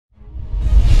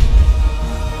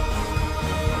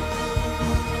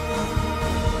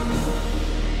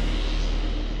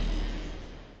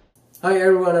Hi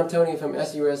everyone, I'm Tony from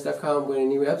SUS.com with a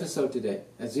new episode today.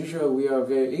 As usual, we are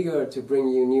very eager to bring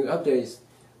you new updates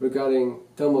regarding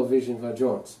thermal vision for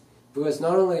drones. Because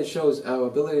not only it shows our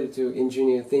ability to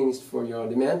engineer things for your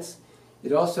demands,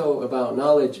 it's also about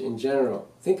knowledge in general.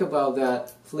 Think about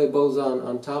that FLIR Boson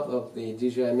on top of the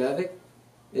DJI Mavic.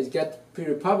 It gets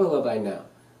pretty popular by now.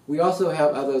 We also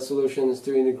have other solutions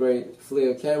to integrate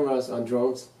FLIR cameras on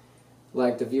drones,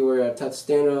 like the VuIR Tab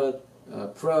Standard,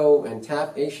 Pro and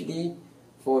Tab HD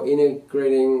for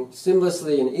integrating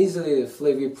seamlessly and easily the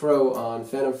FLIR Vue Pro on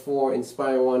Phantom 4,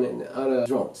 Inspire 1 and other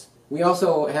drones. We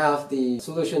also have the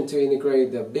solution to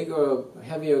integrate the bigger,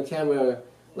 heavier camera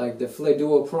like the FLIR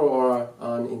Dual Pro R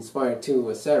on Inspire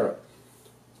 2, etc.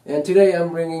 And today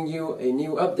I'm bringing you a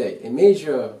new update, a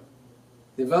major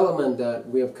development that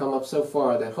we have come up so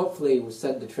far that hopefully will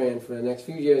set the trend for the next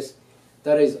few years.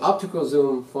 That is optical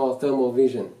zoom for thermal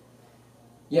vision.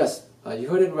 Yes, you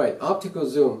heard it right, optical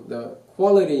zoom, the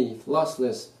quality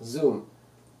lossless zoom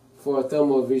for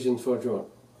thermal vision for drone.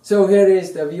 So here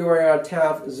is the VuIR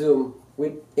Tab Zoom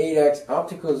with 8x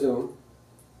optical zoom.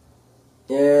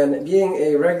 And being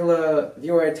a regular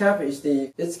VuIR Tab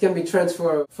HD, it can be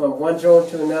transferred from one drone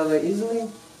to another easily,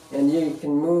 and you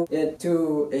can move it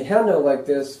to a handle like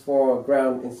this for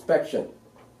ground inspection.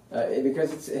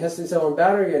 Because it has its own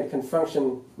battery and can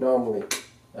function normally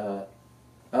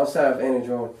outside of any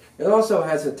drone. It also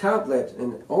has a tablet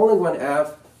and only one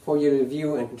app for you to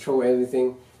view and control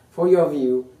everything for your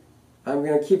view. I'm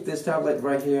going to keep this tablet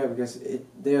right here because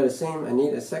they are the same. I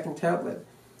need a second tablet.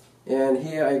 And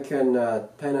here I can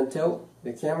pan and tilt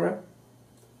the camera.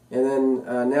 And then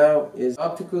now is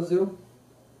optical zoom.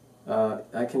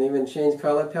 I can even change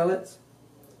color palettes.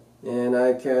 And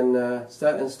I can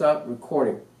start and stop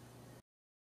recording.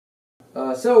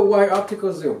 So why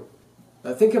optical zoom?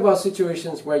 Think about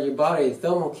situations where you bought a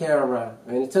thermal camera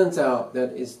and it turns out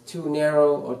that it's too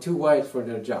narrow or too wide for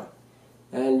the job.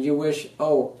 And you wish,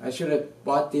 oh, I should have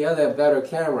bought the other better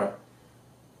camera.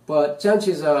 But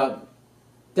chances are,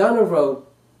 down the road,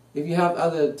 if you have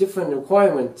other different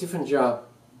requirements, different job,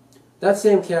 that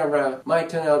same camera might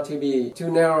turn out to be too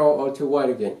narrow or too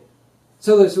wide again.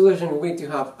 So the solution will be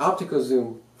to have optical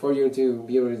zoom for you to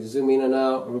be able to zoom in and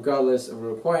out regardless of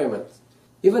requirements.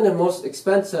 Even the most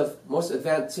expensive, most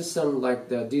advanced system like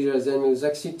the DJI Zenmuse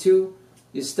XC2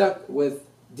 is stuck with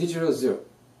digital zoom.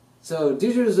 So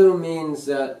digital zoom means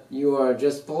that you are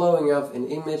just blowing up an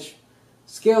image,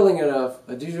 scaling it up,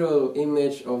 a digital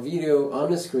image or video on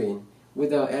the screen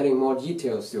without adding more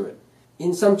details to it.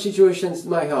 In some situations it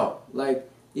might help, like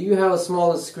if you have a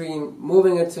smaller screen,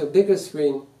 moving it to a bigger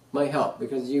screen might help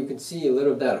because you can see a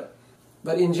little better.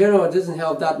 But in general it doesn't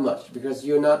help that much because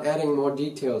you're not adding more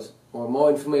details or more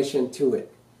information to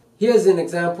it. Here's an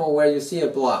example where you see a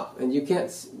blob and you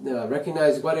can't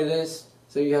recognize what it is,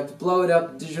 so you have to blow it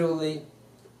up digitally.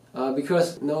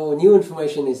 Because no new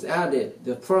information is added,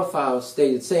 the profile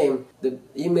stays the same, the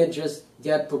images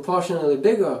get proportionally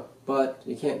bigger, but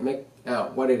you can't make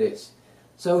out what it is.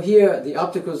 So here the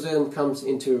optical zoom comes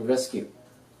into rescue.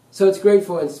 So it's great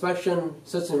for inspection,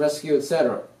 search and rescue,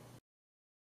 etc.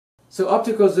 So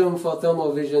optical zoom for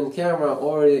thermal vision camera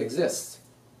already exists.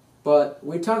 But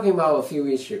we're talking about a few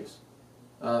issues.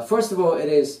 First of all, it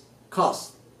is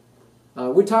cost.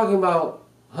 We're talking about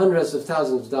hundreds of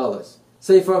thousands of dollars.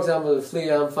 Say for example the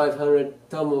FLIR M500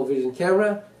 thermal vision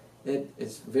camera,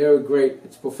 it's very great,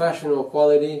 it's professional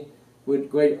quality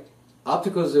with great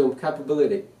optical zoom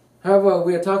capability. However,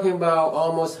 we are talking about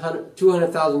almost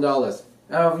 $200,000.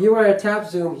 Our VuIR Tab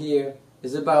Zoom here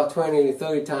is about 20 to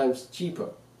 30 times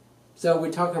cheaper. So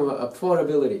we're talking about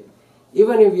affordability.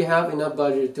 Even if you have enough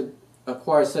budget to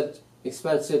acquire such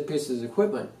expensive pieces of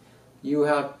equipment, you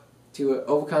have to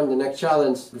overcome the next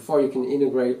challenge before you can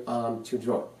integrate to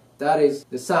drone. That is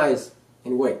the size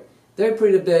and weight. They're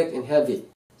pretty big and heavy,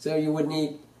 so you would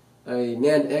need a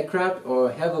manned aircraft or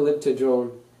heavy lifted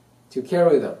drone to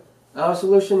carry them. Our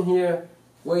solution here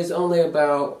weighs only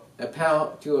about a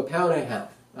pound to a pound and a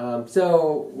half.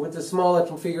 So with the smaller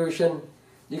configuration,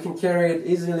 you can carry it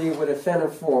easily with a Phantom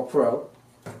 4 Pro.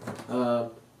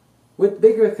 With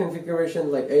bigger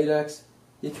configuration like 8x,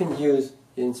 you can use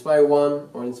Inspire 1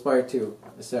 or Inspire 2,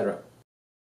 etc.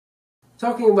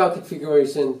 Talking about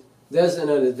configuration, there's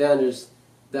another advantage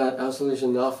that our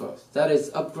solution offers. That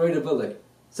is upgradability.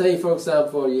 Say for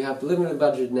example, you have limited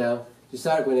budget now, you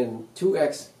start with a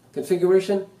 2x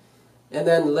configuration, and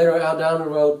then later out down the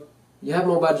road, you have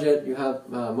more budget, you have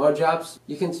more jobs,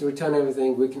 you can return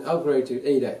everything, we can upgrade to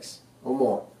 8x or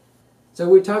more. So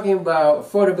we're talking about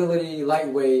affordability,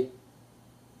 lightweight,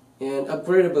 and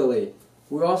upgradability.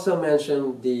 We also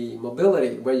mentioned the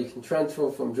mobility, where you can transfer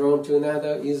from drone to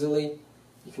another easily.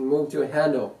 You can move to a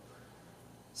handle.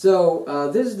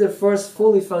 So this is the first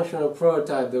fully functional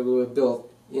prototype that we will build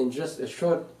in just a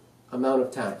short amount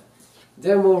of time.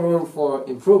 There's more room for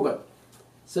improvement.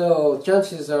 So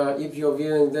chances are, if you're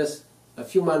viewing this a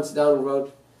few months down the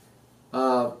road,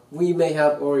 we may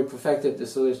have already perfected the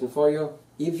solution for you.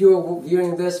 If you're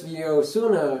viewing this video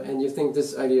sooner and you think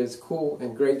this idea is cool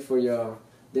and great for your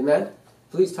demand,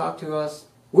 please talk to us.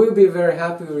 We'll be very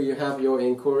happy when you have your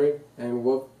inquiry and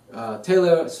we'll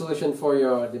tailor a solution for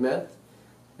your demand.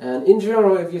 And in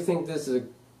general, if you think this is a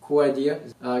cool idea,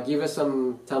 give us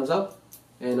some thumbs up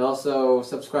and also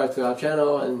subscribe to our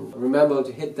channel and remember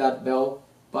to hit that bell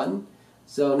button.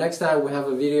 So next time we have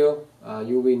a video,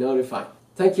 you'll be notified.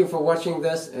 Thank you for watching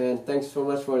this and thanks so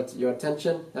much for your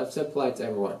attention. Have safe flights,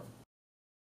 everyone.